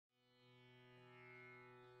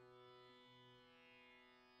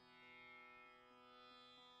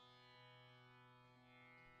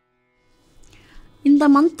the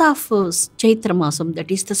month of Chaitra Masam, that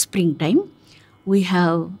is the springtime, we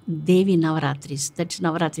have Devi Navaratris. That's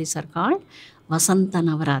Navaratris are called Vasanta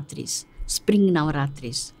Navaratris, Spring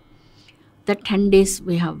Navaratris. The 10 days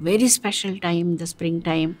we have very special time, the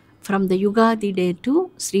springtime, from the Yugadi day to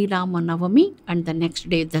Sri Rama Navami and the next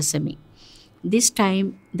day Dasami. This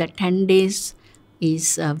time, the 10 days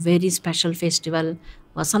is a very special festival,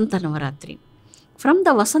 Vasanta Navaratri. From the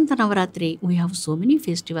Vasanta Navaratri, we have so many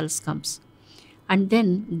festivals comes. And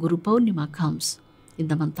then Guru Purnima comes in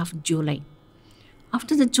the month of July.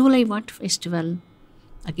 After the July, what festival?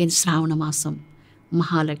 Again, Shravana Masam,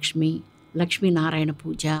 Mahalakshmi, Lakshmi Narayana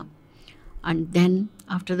Puja. And then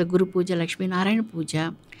after the Guru Puja, Lakshmi Narayana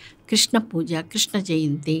Puja, Krishna Puja, Krishna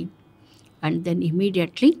Jayanti. And then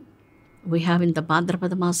immediately we have in the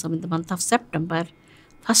Bhadrapada Masam, in the month of September,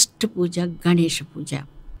 first Puja, Ganesha Puja.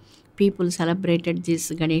 People celebrated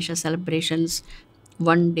these Ganesha celebrations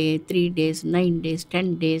 1 day, 3 days, 9 days,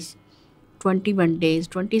 10 days, 21 days,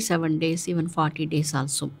 27 days, even 40 days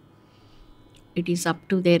also. It is up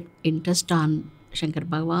to their interest on Shankar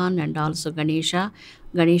Bhagavan and also Ganesha.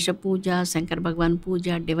 Ganesha Puja, Shankar Bhagavan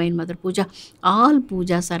Puja, Divine Mother Puja, all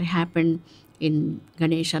pujas are happened in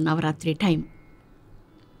Ganesha Navaratri time.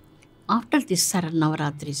 After this Saran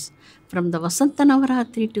Navaratris, from the Vasanta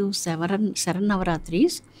Navaratri to Saran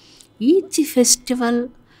Navaratris, each festival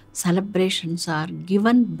celebrations are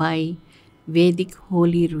given by Vedic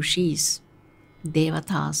holy rishis,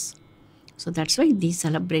 devatas. So that's why these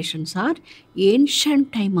celebrations are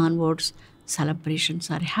ancient time onwards.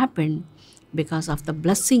 Celebrations are happened because of the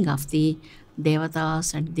blessing of the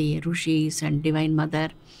devatas and the rishis and Divine Mother.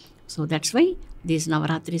 So that's why these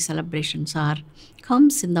Navaratri celebrations are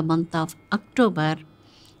comes in the month of October,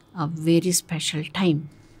 a very special time.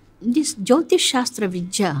 This Jyotish Shastra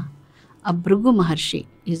Vidya, Bhrigu Maharshi,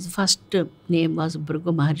 his first name was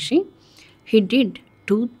Bhrigu Maharshi. He did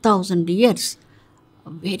 2000 years,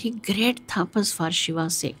 a very great tapas for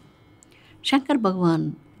Shiva's sake. Shankar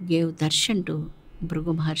Bhagavan gave darshan to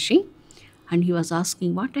Bhrigu Maharshi and he was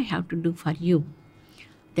asking, what I have to do for you?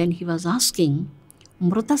 Then he was asking,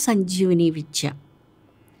 Mrita Sanjeevani Vidya.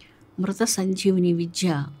 Mrita Sanjeevani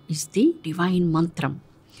Vidya is the divine mantram.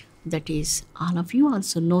 That is, all of you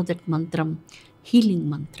also know that mantram, healing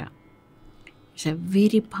mantra. It's a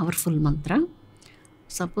very powerful mantra.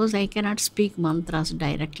 Suppose I cannot speak mantras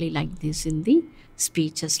directly like this in the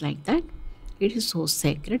speeches like that. It is so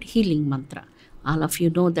sacred, healing mantra. All of you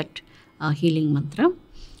know that healing mantra.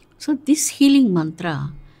 So this healing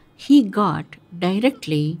mantra, he got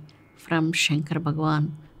directly from Shankar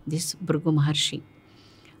Bhagavan, this Bhrigu Maharshi.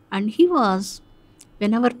 And he was,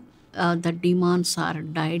 whenever the demons are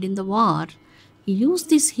died in the war, he used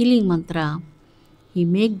this healing mantra, he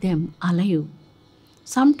make them alive.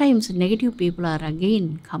 Sometimes negative people are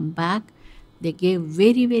again come back. They gave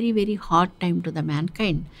very, very, very hard time to the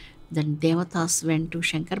mankind. Then Devatas went to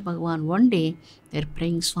Shankar Bhagavan one day. They're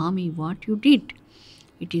praying, Swami, what you did?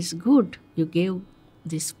 It is good. You gave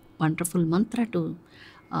this wonderful mantra to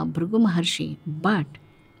Bhrigu Maharshi. But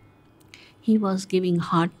he was giving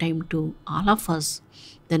hard time to all of us.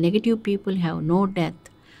 The negative people have no death.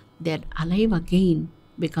 They're alive again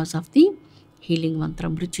because of the healing mantra,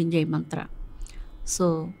 Mrityunjay mantra.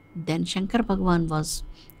 So then Shankar Bhagavan was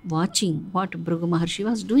watching what Bhrigu Maharshi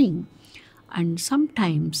was doing. And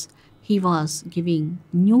sometimes he was giving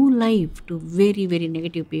new life to very, very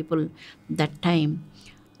negative people. That time,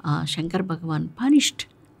 Shankar Bhagavan punished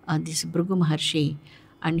this Bhrigu Maharshi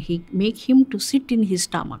and he make him to sit in his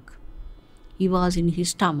stomach. He was in his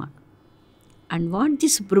stomach. And what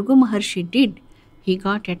this Bhrigu Maharshi did, he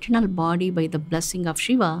got eternal body by the blessing of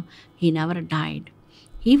Shiva. He never died.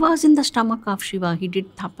 He was in the stomach of Shiva. He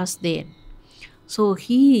did tapas there. So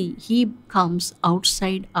he comes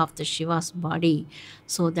outside of the Shiva's body.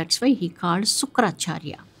 So that's why he called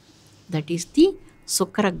Sukracharya. That is the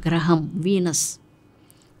Sukra Graham, Venus.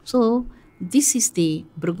 So this is the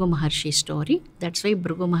Bhrigu Maharshi story. That's why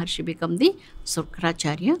Bhrigu Maharshi became the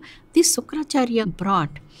Sukracharya. This Sukracharya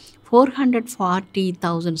brought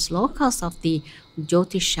 440,000 slokas of the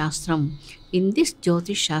Jyotish Shastram. In this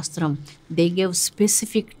Jyotish Shastram, they gave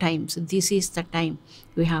specific times. This is the time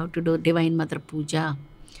you have to do Divine Mother Puja.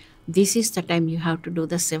 This is the time you have to do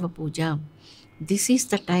the Seva Puja. This is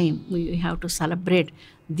the time you have to celebrate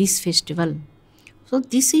this festival. So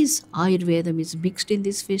this is Ayurvedam is mixed in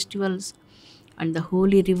these festivals, and the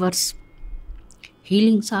holy rivers,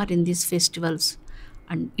 healings are in these festivals,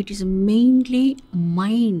 and it is mainly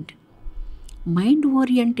mind. Mind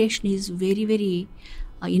orientation is very, very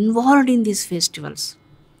involved in these festivals.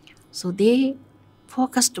 So they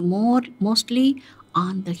focused mostly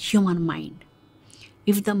on the human mind.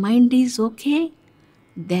 If the mind is okay,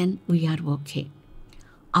 then we are okay.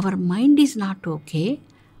 Our mind is not okay,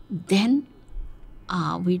 then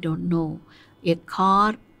we don't know. A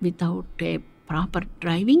car without a proper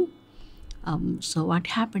driving, so what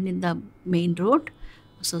happened in the main road?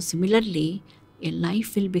 So similarly, a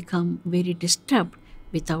life will become very disturbed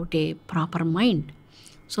without a proper mind.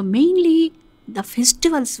 So mainly the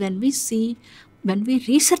festivals, when we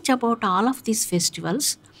research about all of these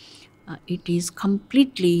festivals, it is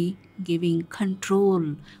completely giving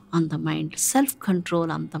control on the mind, self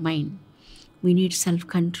control on the mind. We need self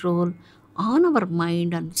control on our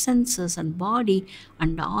mind and senses and body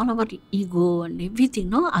and all our ego and everything.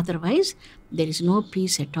 No, otherwise, there is no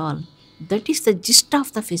peace at all. That is the gist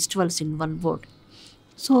of the festivals in one word.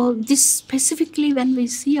 So, this specifically, when we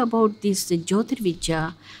see about this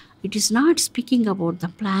Jyotirvidya, it is not speaking about the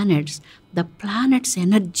planet's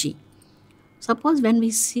energy. Suppose when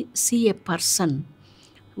we see a person,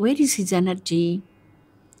 where is his energy?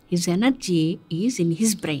 His energy is in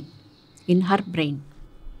his brain, in her brain.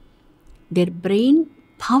 Their brain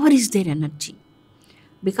power is their energy.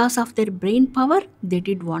 Because of their brain power, they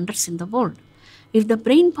did wonders in the world. If the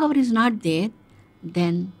brain power is not there,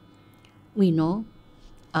 then we know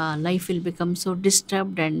life will become so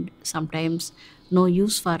disturbed and sometimes no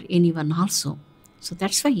use for anyone also. So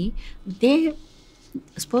that's why they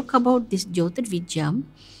spoke about this Jyotirvidya,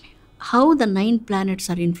 how the 9 planets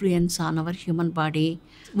are influence on our human body.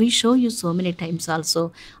 We show you so many times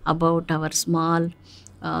also about our small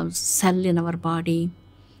cell in our body,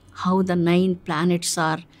 how the 9 planets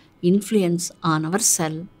are influence on our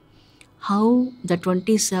cell, how the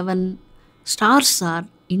 27 stars are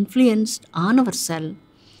influenced on our cell.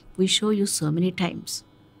 We show you so many times.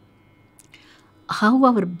 How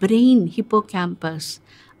our brain, hippocampus,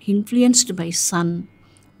 influenced by sun.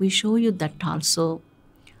 We show you that also.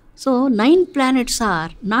 So 9 planets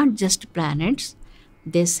are not just planets,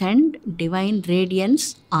 they send divine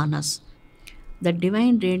radiance on us. The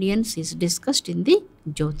divine radiance is discussed in the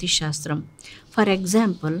Jyotish Shastram. For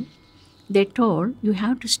example, they told you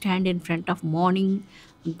have to stand in front of morning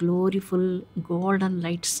gloriful golden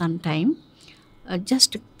light sun time.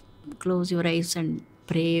 Just close your eyes and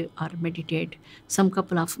pray or meditate some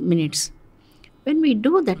couple of minutes. When we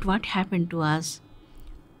do that, what happened to us?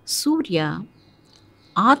 Surya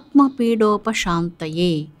Atma Pedopa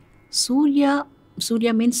Shantaye.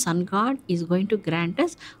 Surya means sun god is going to grant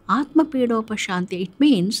us Atma Pedopa Shanti. It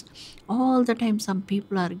means all the time some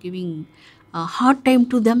people are giving a hard time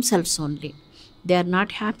to themselves only. They are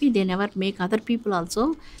not happy, they never make other people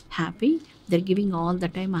also happy. They're giving all the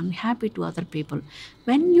time unhappy to other people.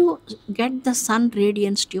 When you get the sun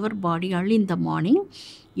radiance to your body early in the morning,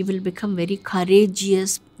 you will become very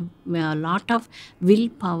courageous, a lot of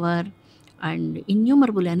willpower and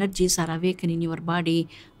innumerable energies are awakened in your body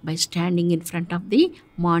by standing in front of the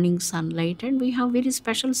morning sunlight. And we have very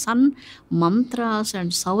special sun mantras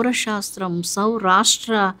and Saura Shastram,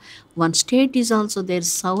 Saurashtra. One state is also there,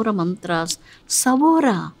 Saura mantras.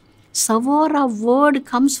 Savora word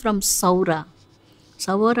comes from Saura.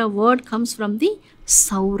 Savora word comes from the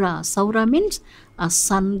Saura. Saura means a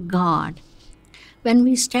sun god. When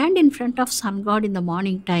we stand in front of sun god in the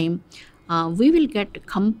morning time, we will get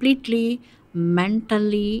completely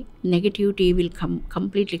mentally negativity will come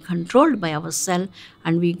completely controlled by ourselves,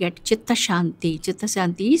 and we get chitta shanti. Chitta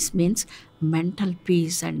shanti means mental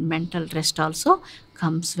peace and mental rest also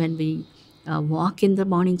comes when we walk in the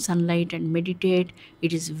morning sunlight and meditate.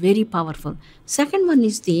 It is very powerful. Second one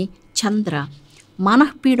is the Chandra.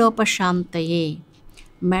 Manah pidopa shantaye.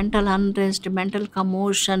 Mental unrest, mental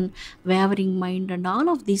commotion, wavering mind, and all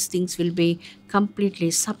of these things will be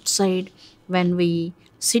completely subside when we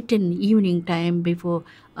sit in evening time before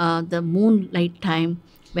the moonlight time.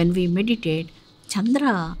 When we meditate,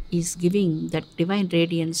 Chandra is giving that divine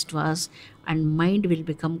radiance to us, and mind will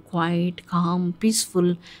become quiet, calm,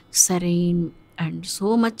 peaceful, serene, and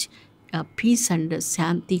so much peace and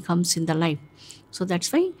shanti comes in the life. So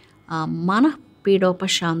that's why Manah Pedopa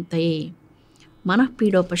Shantaye.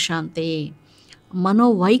 Manapidopashante,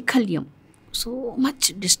 Manovaikalyam, so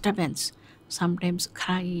much disturbance, sometimes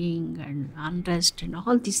crying and unrest, and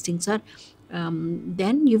all these things are.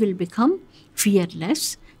 Then you will become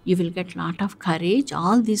fearless. You will get lot of courage.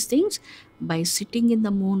 All these things by sitting in the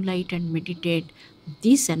moonlight and meditate.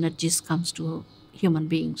 These energies comes to human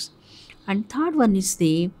beings. And third one is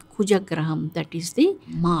the Kujagraham, that is the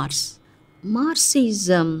Mars. Mars is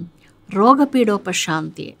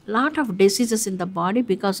Rogapidopashanti. Lot of diseases in the body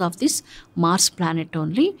because of this Mars planet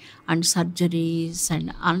only, and surgeries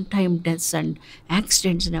and untimed deaths and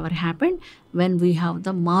accidents never happen when we have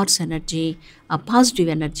the Mars energy, a positive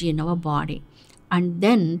energy in our body. And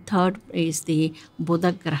then third is the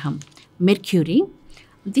Buddha Graham, Mercury.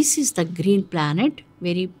 This is the green planet,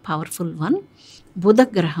 very powerful one. Buddha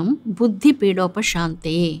Graham, Buddhi Pedopa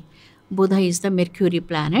Shante. Buddha is the Mercury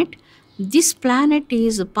planet. This planet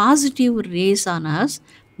is positive rays on us.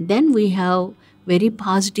 Then we have very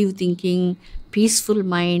positive thinking, peaceful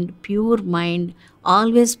mind, pure mind,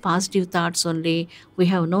 always positive thoughts only. We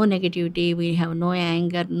have no negativity, we have no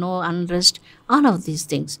anger, no unrest, all of these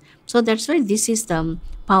things. So that's why this is the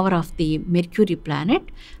power of the Mercury planet.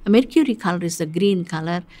 A Mercury color is the green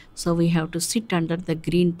color, so we have to sit under the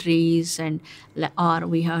green trees, and or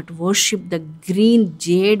we have to worship the green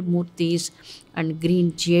jade murtis and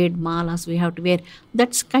green jade malas we have to wear.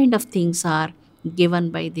 That's kind of things are given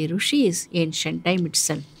by the rishis ancient time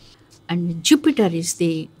itself. And Jupiter is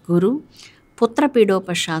the guru. Putra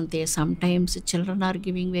Pidopashante. Sometimes children are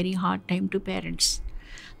giving very hard time to parents.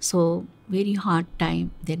 So very hard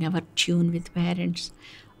time. They never tune with parents.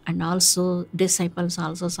 And also disciples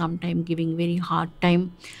also sometimes giving very hard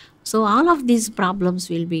time. So all of these problems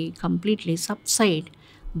will be completely subside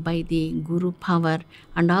by the guru power,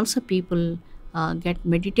 and also people get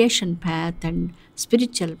meditation path and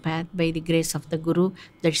spiritual path by the grace of the guru.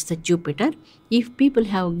 That's the Jupiter. If people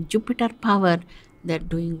have Jupiter power, they're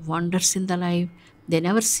doing wonders in the life. They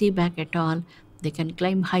never see back at all. They can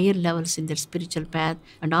climb higher levels in their spiritual path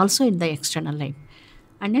and also in the external life.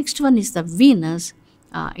 And next one is the Venus.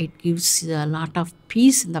 It gives a lot of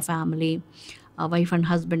peace in the family. Wife and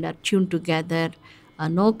husband are tuned together.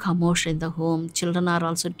 No commotion in the home. Children are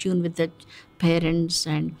also tuned with the parents,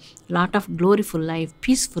 and lot of gloriful life,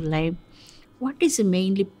 peaceful life. What is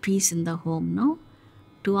mainly peace in the home? No,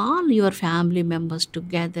 to all your family members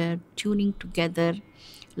together, tuning together,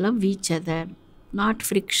 love each other, not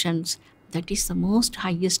frictions. That is the most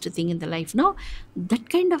highest thing in the life. Now, that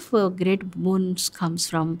kind of great boons comes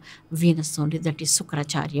from Venus only, that is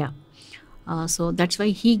Sukracharya. So that's why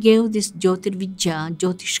he gave this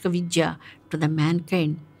Jyotishka Vidya to the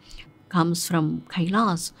mankind. Comes from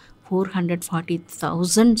Kailas,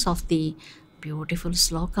 440,000 of the beautiful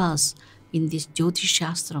slokas in this Jyotish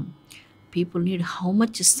Shastram. People need how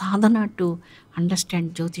much sadhana to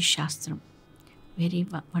understand Jyotish Shastram. Very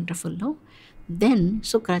wonderful, no? Then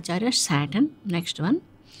Sukracharya, Saturn, next one.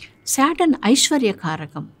 Saturn, Aishwarya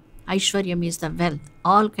Karakam. Aishwaryam is the wealth,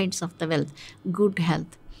 all kinds of the wealth, good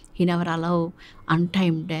health. He never allow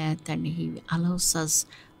untimed death, and he allows us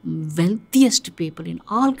wealthiest people in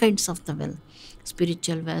all kinds of the wealth,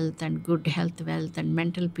 spiritual wealth and good health wealth and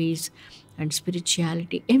mental peace and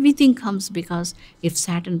spirituality. Everything comes because if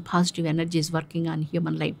Saturn positive energy is working on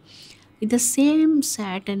human life. If the same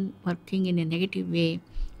Saturn working in a negative way,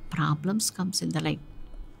 problems comes in the life.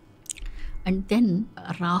 And then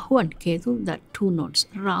Rahu and Ketu, the two nodes.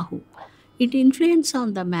 Rahu, it influences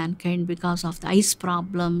on the mankind because of the eyes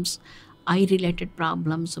problems, eye related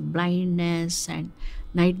problems, blindness and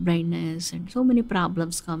night blindness, and so many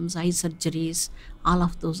problems comes, eye surgeries, all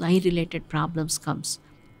of those eye related problems comes.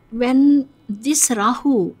 When this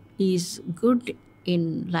Rahu is good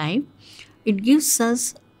in life, it gives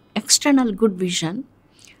us external good vision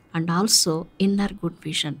and also inner good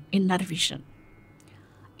vision, inner vision,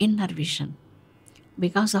 inner vision.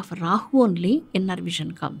 Because of Rahu only, inner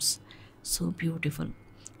vision comes. So beautiful.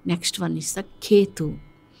 Next one is the Ketu.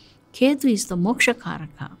 Ketu is the Moksha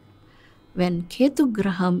Karaka. When Ketu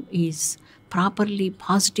Graham is properly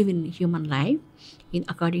positive in human life, in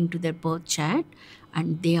according to their birth chart,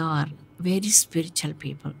 and they are very spiritual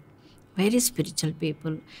people. Very spiritual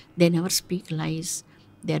people. They never speak lies.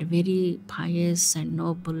 They are very pious and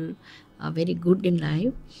noble, very good in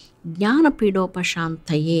life. Jnana Pidopa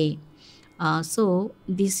Shantaye. So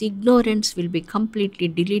this ignorance will be completely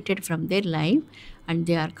deleted from their life, and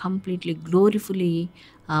they are completely gloriously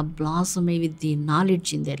blossoming with the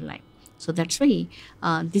knowledge in their life. So that's why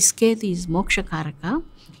this Ketu is Moksha Karaka.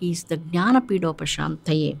 He is the Jnana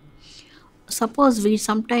Pidopashantaye. Suppose we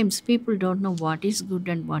sometimes people don't know what is good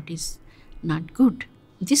and what is not good.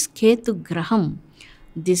 This Ketu Graham,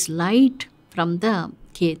 this light from the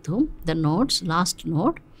Ketu, the nodes, last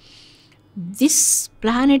node, this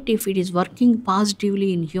planet, if it is working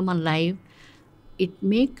positively in human life, it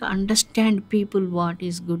make understand people what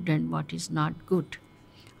is good and what is not good.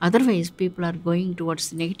 Otherwise, people are going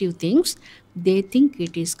towards negative things. They think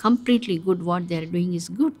it is completely good. What they are doing is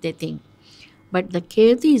good, they think. But the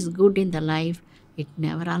Ketu is good in the life. It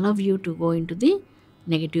never allows you to go into the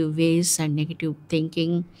negative ways and negative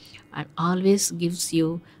thinking. It always gives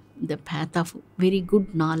you the path of very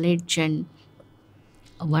good knowledge and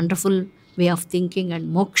a wonderful way of thinking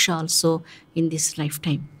and moksha also in this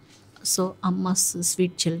lifetime. So, Amma's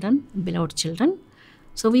sweet children, beloved children,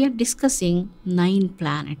 So we are discussing 9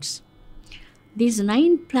 planets. These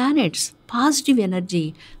 9 planets, positive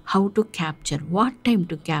energy, how to capture, what time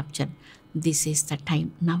to capture. This is the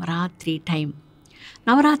time, Navaratri time.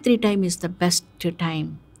 Navaratri time is the best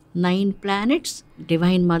time. 9 planets,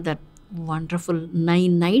 Divine Mother, wonderful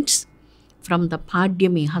 9 nights from the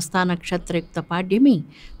Padyami, Hasta Nakshatra Yukta Padyami,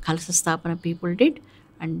 Kalasastapana people did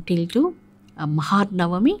until to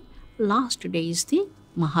Mahadnavami. Last day is the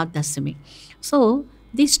Mahadasami. So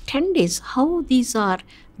these 10 days, how these are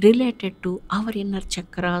related to our inner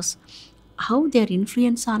chakras, how they are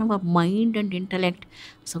influence on our mind and intellect.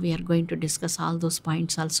 So we are going to discuss all those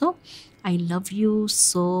points also. I love you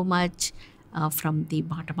so much from the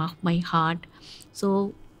bottom of my heart.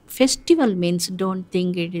 So festival means, don't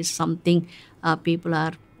think it is something people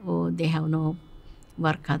are, oh, they have no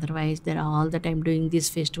work, otherwise they're all the time doing this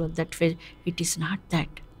festival, it is not that.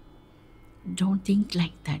 Don't think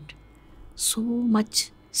like that. So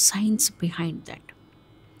much science behind that.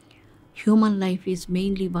 Human life is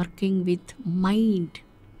mainly working with mind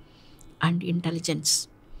and intelligence.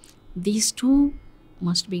 These two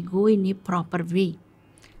must be go in a proper way,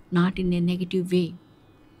 not in a negative way.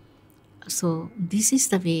 So this is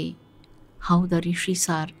the way how the rishis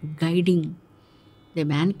are guiding the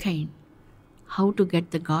mankind, how to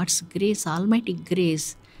get the God's grace, Almighty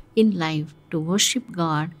grace in life to worship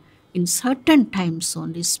God in certain times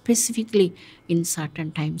only, specifically in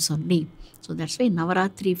certain times only. So that's why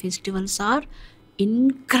Navaratri festivals are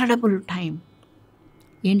incredible time.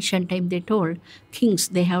 Ancient time they told kings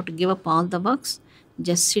they have to give up all the works,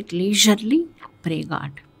 just sit leisurely, pray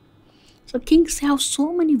God. So kings have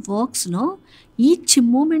so many works, no? Each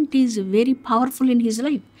moment is very powerful in his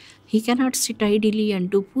life. He cannot sit idly and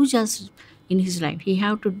do pujas in his life. He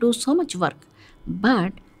have to do so much work.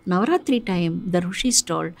 But Navaratri time, the Rishis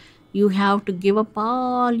told, you have to give up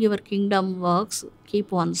all your kingdom works, keep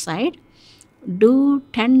one side. Do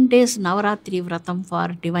 10 days Navaratri Vratam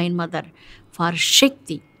for Divine Mother, for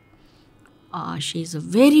Shakti. She is a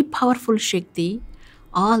very powerful Shakti.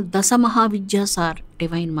 All Dasamaha Vidyas are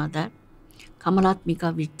Divine Mother.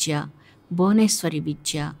 Kamalatmika Vidya, Bhuvaneswari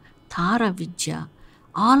Vidya, Thara Vidya.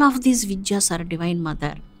 All of these Vidyas are Divine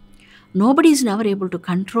Mother. Nobody is never able to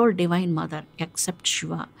control Divine Mother except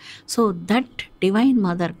Shiva. So that Divine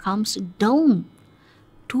Mother comes down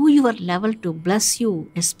to your level to bless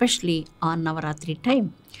you, especially on Navaratri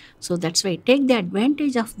time. So that's why take the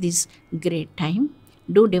advantage of this great time.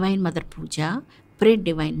 Do Divine Mother Puja, pray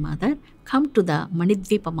Divine Mother, come to the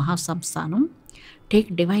Manidvipa Mahasamsthanam,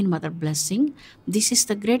 take Divine Mother blessing. This is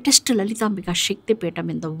the greatest Lalitambika Shakti Petam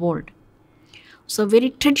in the world. So very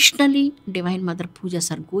traditionally, Divine Mother Pujas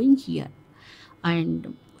are going here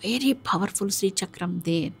and very powerful Sri Chakram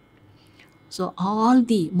there. So all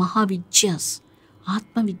the Mahavidyas,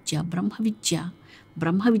 Atma Vidya, Brahma Vidya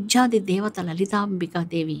the Devata Lalitambika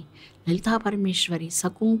Devi, Lalita Parameshwari,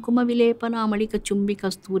 Sakunkuma Vilepana Malika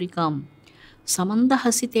Chumbika Sturikam, Samanda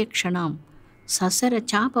Hasite Kshanam, Sasara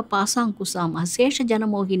Chapa Pasankusam, Asesha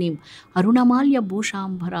Janamohinim, Arunamalya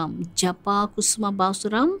Bhushambaram, Japa Kusma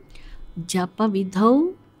Basuram, Japa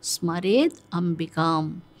Vidhau Smared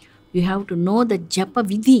Ambikam. You have to know the Japa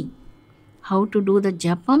Vidhi, how to do the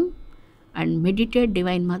Japam and meditate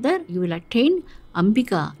Divine Mother. You will attain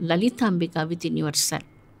Ambika, Lalita Ambika within yourself.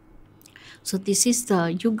 So this is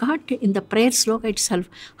you got in the prayer sloka itself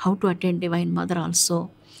how to attain Divine Mother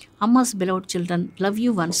also. Amma's beloved children, love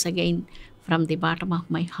you once again from the bottom of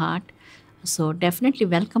my heart. So definitely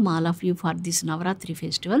welcome all of you for these Navaratri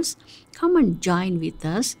festivals. Come and join with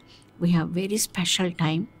us. We have very special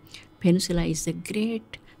time. Peninsula is a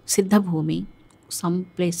great Siddha Bhumi. Some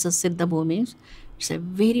places Siddha Bhumi. It's a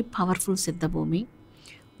very powerful Siddha Bhumi.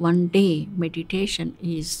 One day meditation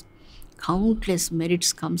is countless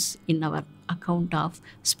merits comes in our account of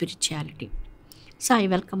spirituality. So I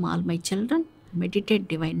welcome all my children. Meditate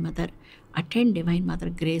Divine Mother. Attain Divine Mother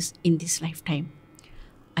grace in this lifetime.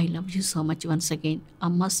 I love you so much once again.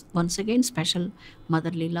 Amma's once again special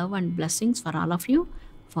motherly love and blessings for all of you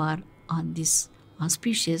for on this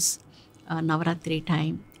auspicious Navaratri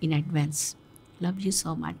time in advance. Love you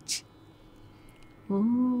so much.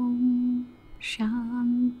 Om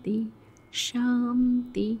Shanti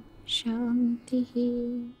Shanti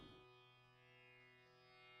Shanti.